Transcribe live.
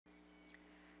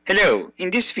Hello, in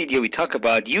this video we talk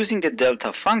about using the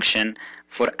delta function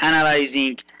for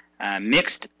analyzing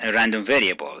mixed random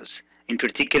variables. In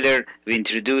particular, we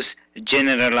introduce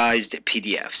generalized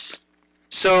PDFs.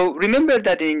 So remember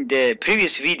that in the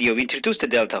previous video we introduced the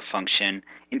delta function.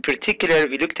 In particular,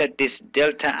 we looked at this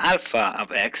delta alpha of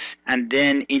x and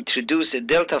then introduced a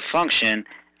delta function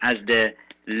as the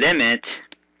limit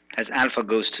as alpha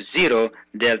goes to 0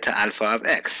 delta alpha of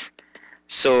x.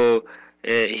 So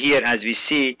here, as we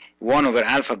see, 1 over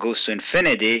alpha goes to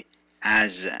infinity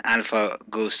as alpha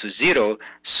goes to 0.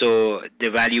 So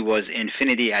the value was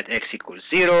infinity at x equals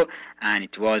 0, and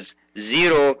it was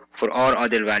 0 for all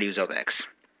other values of x.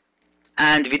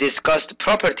 And we discussed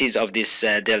properties of this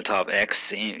delta of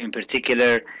x. In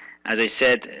particular, as I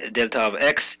said, delta of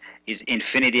x is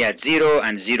infinity at 0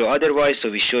 and 0 otherwise.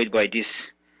 So we show it by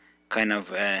this kind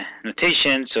of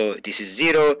notation. So this is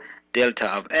 0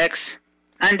 delta of x.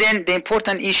 And then the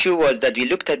important issue was that we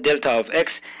looked at delta of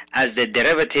x as the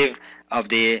derivative of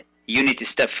the unit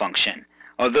step function.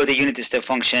 Although the unit step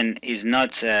function is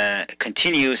not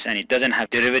continuous and it doesn't have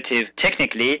derivative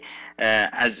technically,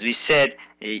 as we said,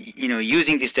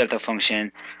 using this delta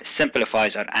function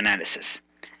simplifies our analysis.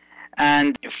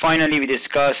 And finally, we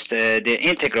discussed the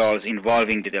integrals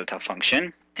involving the delta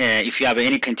function. If you have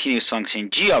any continuous function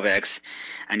g of x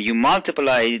and you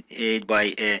multiply it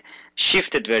by a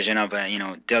shifted version of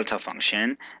a delta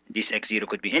function, this x0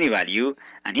 could be any value,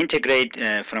 and integrate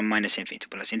from minus infinity to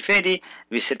plus infinity,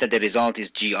 we said that the result is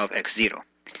g of x0.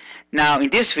 Now in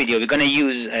this video we're going to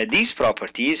use these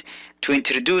properties to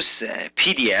introduce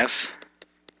PDF,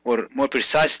 or more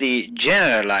precisely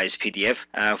generalized PDF,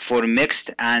 for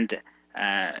mixed and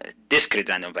discrete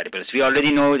random variables. We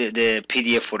already know the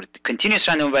PDF for continuous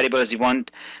random variables. We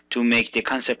want to make the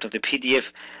concept of the PDF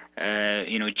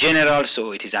general,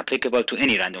 so it is applicable to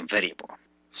any random variable.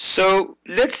 So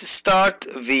let's start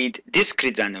with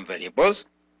discrete random variables.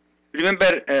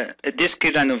 Remember, a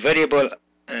discrete random variable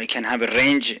can have a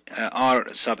range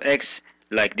r sub x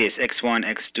like this: x1,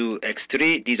 x2,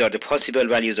 x3. These are the possible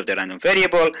values of the random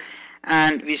variable,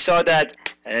 and we saw that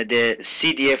the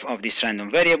CDF of this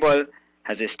random variable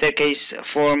has a staircase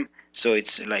form. So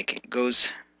it's like it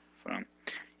goes from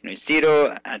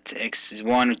 0 at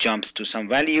x1 jumps to some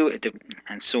value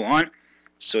and so on.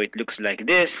 So it looks like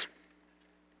this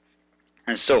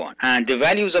and so on, and the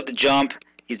values of the jump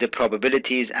is the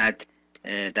probabilities at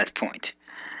that point.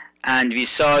 And we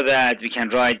saw that we can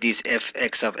write this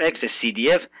fx of x, the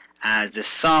CDF, as the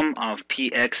sum of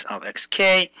px of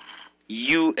xk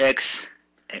ux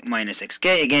minus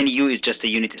xk. Again, u is just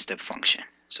a unit step function,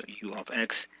 so u of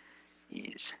x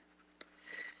is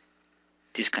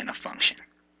this kind of function.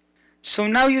 So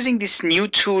now, using this new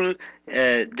tool,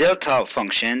 delta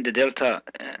function, the delta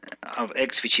of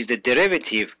x, which is the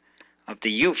derivative of the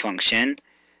u function,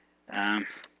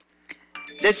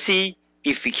 let's see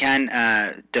if we can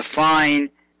define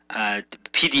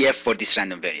PDF for this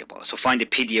random variable. So find the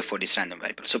PDF for this random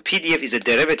variable. So PDF is a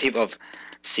derivative of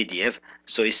CDF.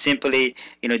 So it's simply,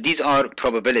 these are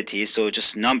probabilities, so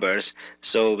just numbers.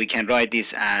 So we can write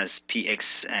this as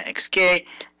px xk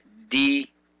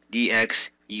dx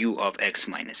u of x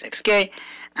minus xk.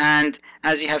 And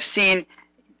as you have seen,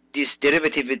 this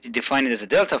derivative is defined as a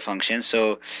delta function.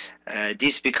 So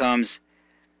this becomes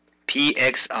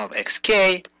px of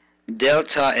xk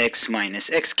delta x minus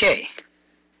xk.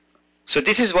 So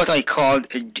this is what I called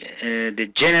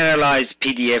the generalized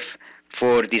PDF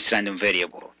for this random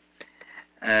variable.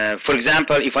 For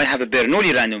example, if I have a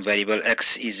Bernoulli random variable,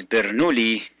 x is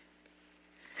Bernoulli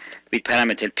with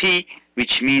parameter p,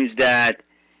 which means that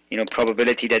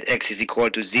probability that x is equal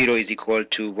to 0 is equal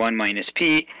to 1 minus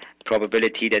p,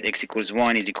 probability that x equals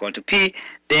 1 is equal to p.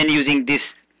 Then using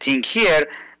this thing here,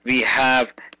 we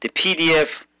have the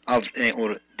PDF of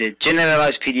or the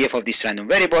generalized PDF of this random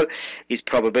variable is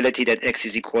probability that x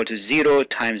is equal to 0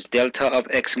 times delta of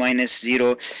x minus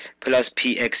 0 plus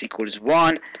px equals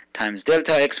 1 times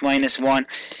delta x minus 1,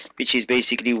 which is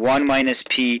basically 1 minus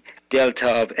p delta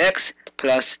of x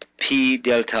plus p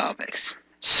delta of x.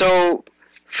 So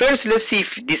first, let's see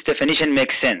if this definition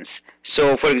makes sense.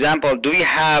 So for example, do we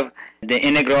have the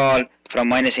integral from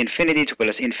minus infinity to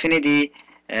plus infinity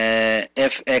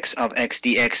fx of x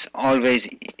dx always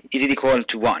is it equal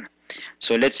to 1?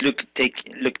 So let's look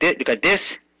at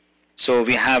this. So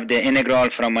we have the integral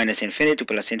from minus infinity to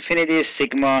plus infinity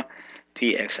sigma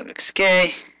px of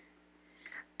xk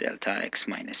delta x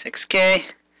minus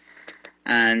xk.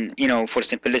 And for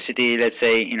simplicity, let's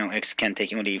say x can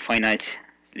take only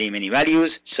finitely many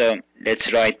values. So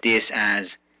let's write this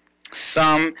as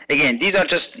sum. Again, these are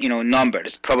just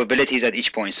numbers, probabilities at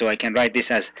each point. So I can write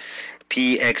this as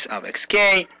px of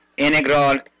xk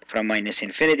integral from minus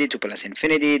infinity to plus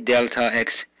infinity, delta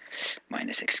x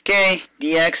minus xk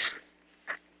dx.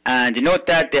 And note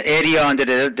that the area under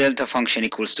the delta function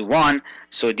equals to 1,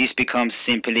 so this becomes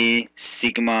simply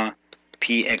sigma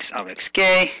px of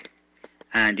xk,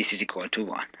 and this is equal to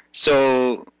 1.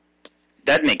 So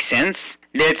that makes sense.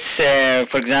 Let's,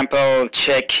 for example,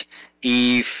 check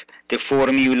if the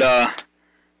formula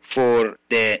for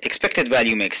the expected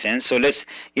value makes sense. So let's,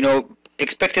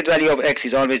 expected value of x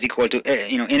is always equal to,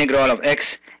 integral of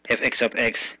x fx of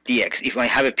x dx if I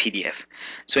have a PDF.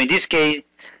 So in this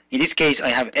case I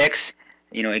have x,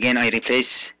 again I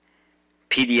replace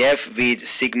PDF with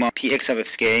sigma px of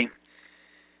xk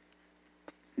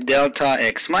delta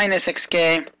x minus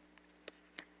xk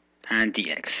and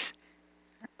dx.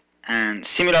 And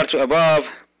similar to above,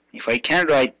 if I can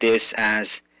write this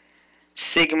as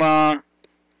sigma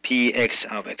px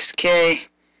of xk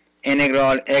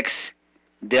integral x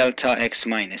delta x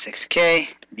minus xk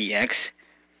dx.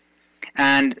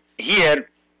 And here,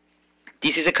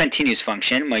 this is a continuous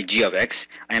function, my g of x.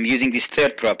 I am using this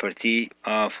third property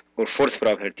of, or fourth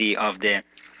property of the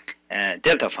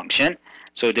delta function.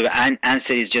 So the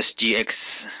answer is just g of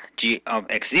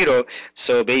x0.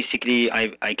 So basically,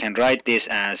 I can write this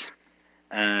as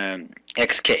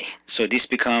xk. So this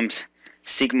becomes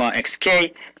sigma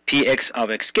xk px of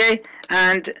xk,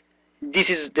 and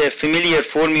this is the familiar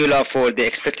formula for the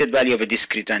expected value of a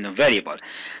discrete random variable.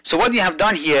 So what we have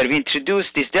done here, we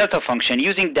introduced this delta function.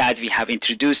 Using that, we have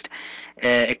introduced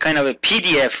a kind of a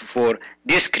PDF for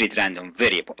discrete random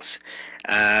variables.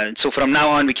 So from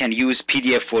now on, we can use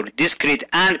PDF for discrete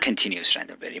and continuous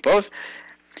random variables.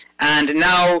 And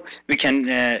now we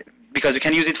can, because we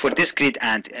can use it for discrete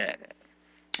and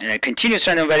continuous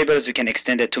random variables, we can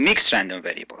extend it to mixed random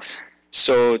variables.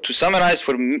 So to summarize,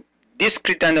 for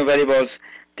discrete random variables,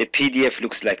 the PDF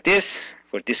looks like this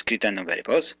for discrete random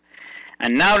variables.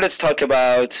 And now let's talk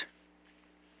about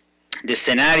the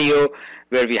scenario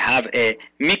where we have a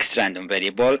mixed random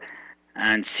variable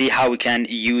and see how we can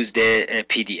use the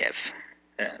PDF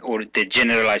or the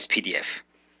generalized PDF.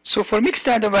 So for mixed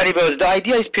random variables, the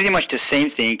idea is pretty much the same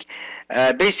thing.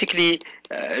 Basically,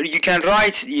 you can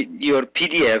write your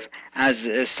PDF as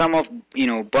a sum of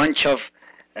bunch of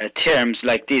terms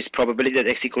like this: probability that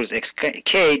x equals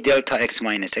xk delta x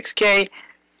minus xk,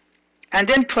 and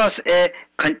then plus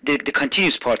the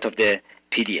continuous part of the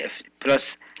PDF,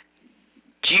 plus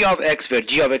g of x, where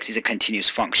g of x is a continuous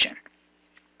function.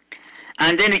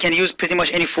 And then we can use pretty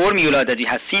much any formula that we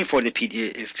have seen for the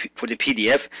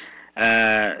PDF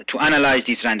to analyze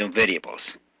these random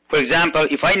variables. For example,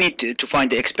 if I need to find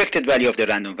the expected value of the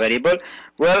random variable,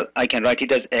 well, I can write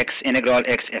it as x integral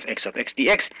x fx of x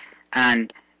dx,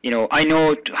 and I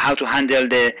know how to handle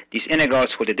these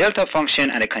integrals for the delta function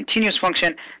and a continuous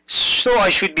function, so I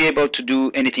should be able to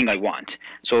do anything I want.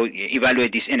 So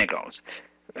evaluate these integrals.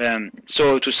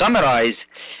 So to summarize,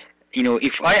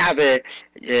 if I have a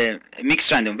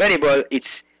mixed random variable,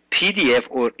 its PDF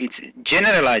or its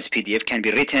generalized PDF can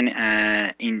be written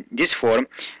in this form,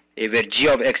 where g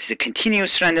of x is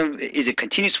a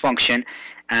continuous function,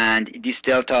 and this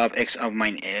delta of x of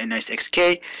minus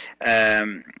xk,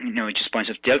 just a bunch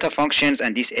of delta functions,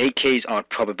 and these ak's are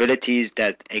probabilities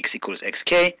that x equals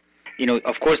xk.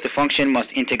 Of course, the function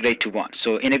must integrate to 1.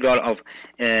 So integral of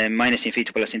minus infinity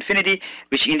to plus infinity,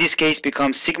 which in this case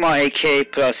becomes sigma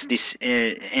ak plus this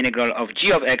integral of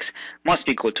g of x must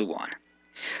be equal to 1.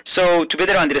 So to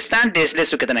better understand this,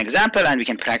 let's look at an example and we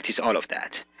can practice all of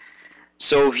that.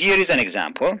 So here is an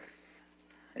example.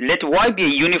 Let y be a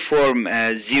uniform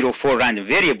 0, 4 random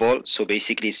variable. So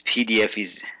basically its PDF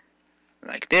is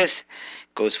like this.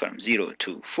 Goes from 0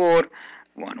 to 4,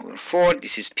 1 over 4.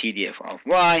 This is PDF of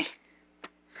y.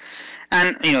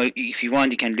 And if you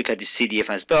want, you can look at the CDF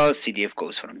as well. CDF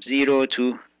goes from 0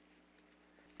 to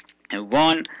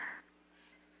 1.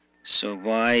 So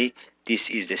y, this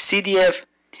is the CDF.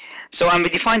 So I'm going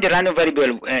to define the random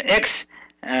variable x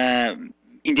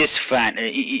in this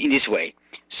way.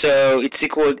 So it's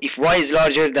equal, if y is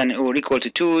larger than or equal to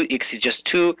 2, x is just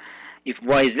 2. If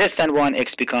y is less than 1,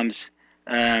 x becomes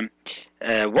 1.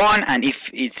 And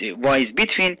if y is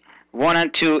between 1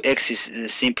 and 2, x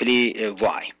is simply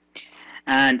y.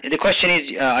 And the question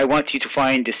is, I want you to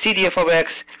find the CDF of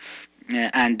x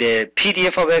and the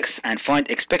PDF of x and find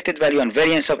expected value and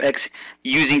variance of x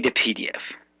using the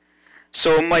PDF.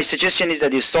 So my suggestion is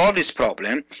that you solve this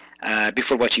problem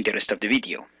before watching the rest of the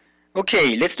video.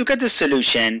 Okay, let's look at the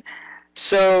solution.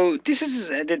 So this is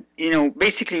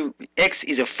basically x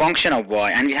is a function of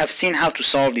y, and we have seen how to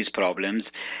solve these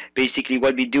problems. Basically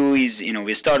what we do is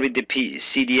we start with the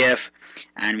CDF,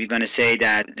 and we're going to say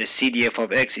that the CDF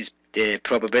of x is the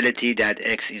probability that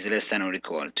x is less than or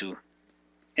equal to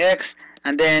x,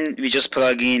 and then we just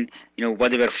plug in, you know,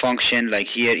 whatever function, like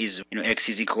here is, you know, x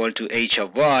is equal to h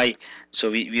of y,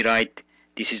 so we write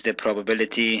this is the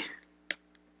probability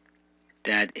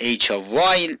that h of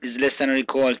y is less than or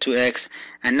equal to x,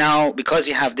 and now because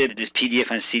we have the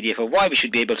PDF and CDF of y, we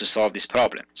should be able to solve this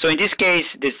problem. So in this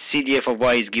case, the CDF of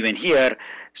y is given here,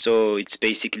 so it's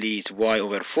basically it's y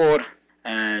over 4,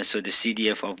 so the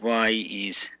CDF of y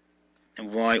is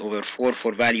y over 4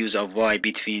 for values of y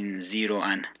between 0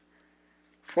 and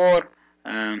 4.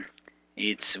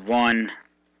 It's 1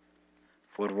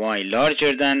 for y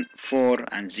larger than 4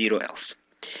 and 0 else.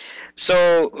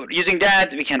 So using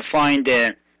that, we can find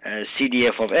the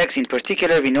CDF of x. In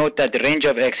particular, we note that the range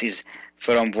of x is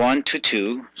from 1 to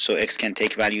 2, so x can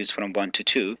take values from 1 to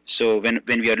 2. So when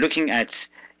we are looking at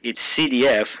its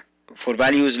CDF, for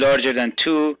values larger than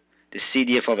 2, the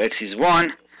CDF of x is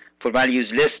 1. For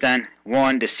values less than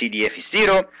 1, the CDF is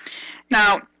 0.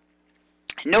 Now,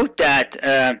 note that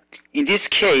in this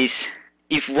case,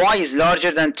 if y is larger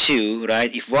than 2,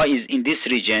 right, if y is in this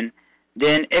region,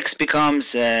 then x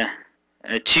becomes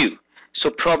 2. So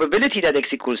probability that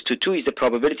x equals to 2 is the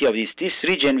probability of this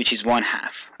region, which is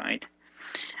 1/2, right?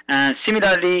 And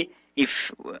similarly,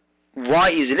 if y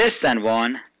is less than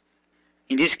 1,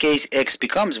 in this case x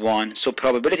becomes 1, so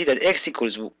probability that x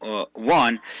equals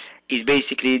 1 is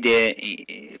basically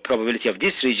the probability of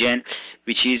this region,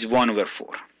 which is 1 over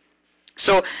 4.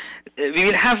 So we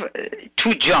will have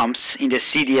two jumps in the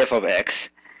CDF of x.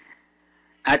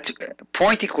 At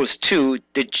point equals 2,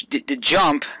 the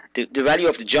jump, the value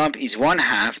of the jump is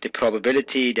 1/2. The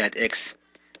probability that x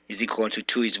is equal to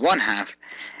 2 is 1/2.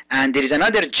 And there is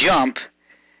another jump,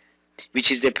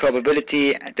 which is the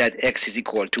probability that x is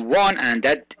equal to 1, and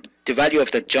that the value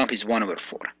of that jump is 1 over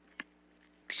 4.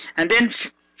 And then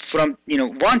from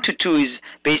 1 to 2 is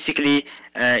basically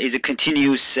is a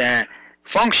continuous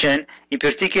function. In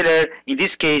particular, in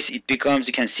this case, it becomes,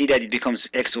 you can see that it becomes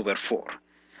x over 4.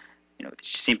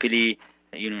 Simply,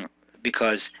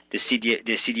 because the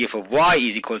CDF of y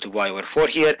is equal to y over 4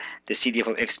 here, the CDF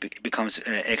of x becomes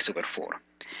x over 4.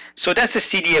 So that's the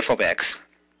CDF of x.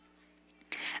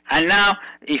 And now,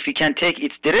 if we can take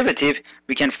its derivative,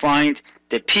 we can find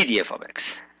the PDF of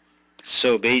x.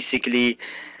 So basically,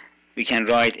 we can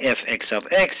write fx of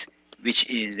x, which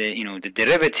is the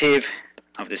derivative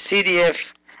of the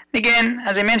CDF. Again,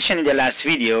 as I mentioned in the last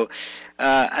video,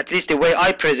 at least the way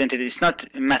I presented it, it's not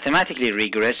mathematically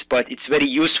rigorous, but it's very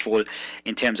useful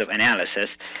in terms of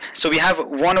analysis. So we have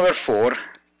 1 over 4,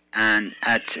 and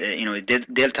at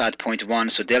delta at point 1,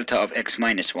 so delta of x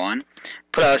minus 1,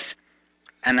 plus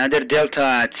another delta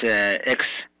at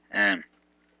x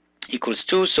equals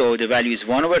 2, so the value is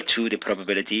 1 over 2, the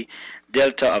probability,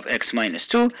 delta of x minus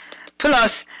 2,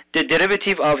 plus the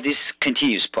derivative of this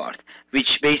continuous part,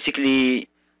 which basically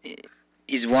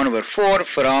is 1 over 4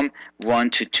 from 1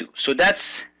 to 2. So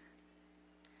that's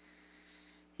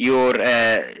your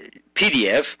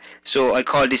PDF. So I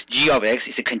call this g of x.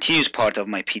 It's a continuous part of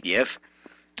my PDF.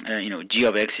 G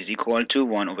of x is equal to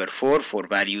 1 over 4 for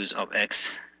values of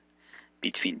x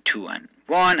between 2 and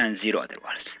 1 and 0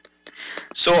 otherwise.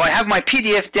 So I have my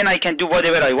PDF, then I can do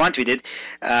whatever I want with it.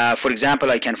 For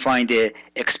example, I can find the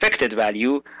expected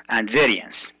value and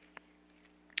variance.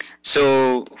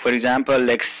 So, for example,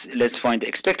 let's find the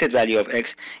expected value of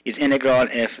x is integral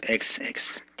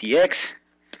fxx dx.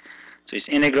 So it's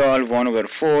integral 1 over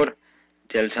 4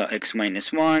 delta x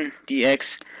minus 1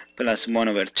 dx plus 1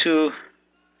 over 2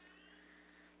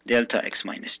 delta x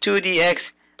minus 2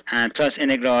 dx and plus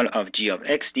integral of g of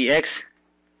x dx.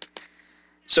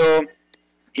 So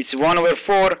it's 1 over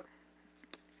 4.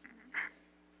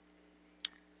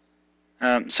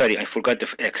 Sorry, I forgot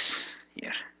the x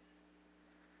here.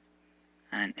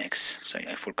 And x, sorry,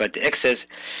 I forgot the x's.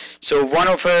 So 1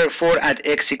 over 4 at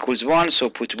x equals 1, so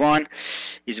put 1,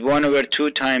 is 1 over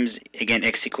 2 times, again,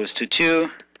 x equals to 2,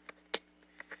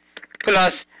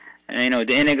 plus,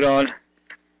 the integral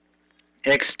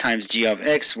x times g of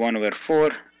x, 1 over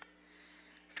 4,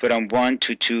 from 1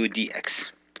 to 2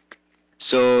 dx.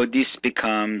 So this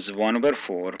becomes 1 over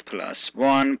 4 plus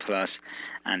 1 plus,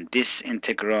 and this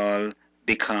integral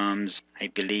becomes, I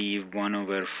believe, 1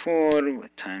 over 4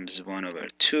 times 1 over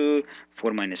 2,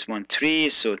 4 minus 1, 3,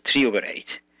 so 3 over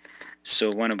 8. So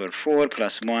 1 over 4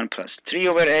 plus 1 plus 3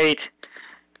 over 8,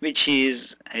 which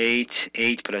is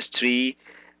 8 plus 3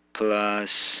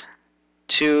 plus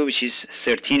 2, which is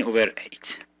 13 over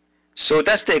 8. So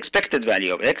that's the expected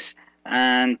value of x.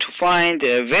 And to find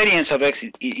the variance of x,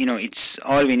 it's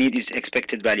all we need is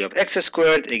expected value of x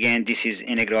squared. Again, this is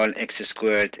integral x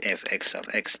squared fx of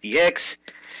x dx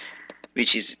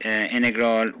which is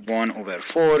integral 1 over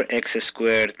 4 x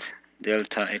squared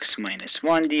delta x minus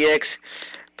 1 dx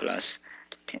plus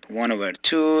 1 over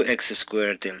 2 x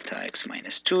squared delta x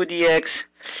minus 2 dx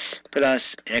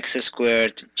plus x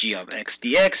squared g of x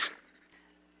dx.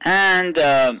 And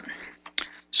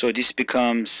so this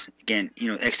becomes, again,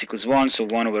 x equals 1, so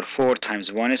 1 over 4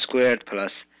 times 1 squared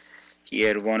plus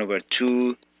here 1 over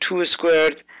 2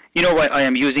 squared. You know why I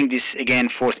am using this, again,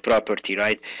 fourth property,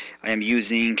 right? I am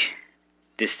using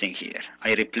this thing here.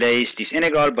 I replace this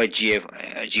integral by g of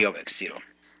x0.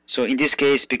 So in this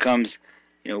case becomes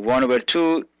 1 over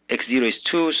 2, x0 is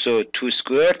 2, so 2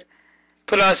 squared,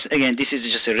 plus, again, this is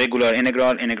just a regular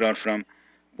integral from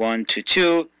 1 to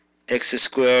 2, x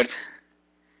squared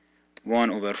 1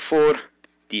 over 4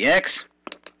 dx,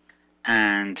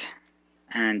 and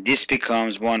this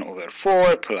becomes 1 over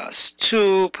 4 plus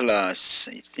 2 plus,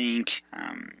 I think,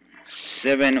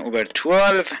 7 over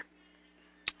 12,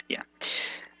 yeah,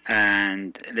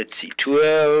 and let's see,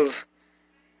 12,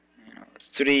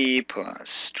 3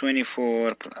 plus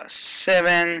 24 plus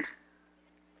 7,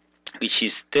 which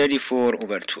is 34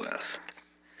 over 12.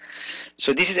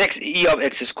 So this is e of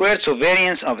x squared, so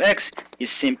variance of x is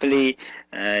simply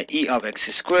e of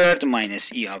x squared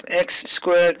minus e of x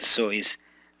squared, so is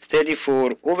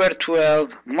 34 over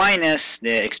 12 minus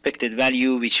the expected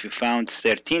value, which we found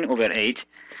 13 over 8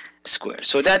 squared.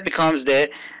 So that becomes the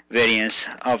variance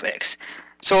of x.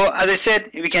 So as I said,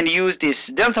 we can use this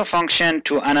delta function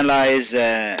to analyze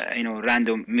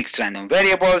mixed random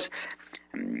variables.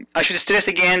 I should stress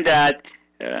again that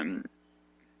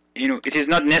it is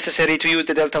not necessary to use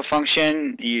the delta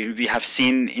function. We have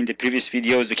seen in the previous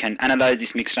videos we can analyze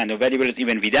these mixed random variables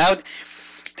even without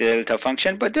the delta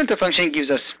function, but delta function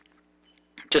gives us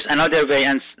just another way,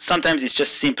 and sometimes it's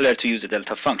just simpler to use the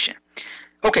delta function.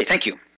 Okay, thank you.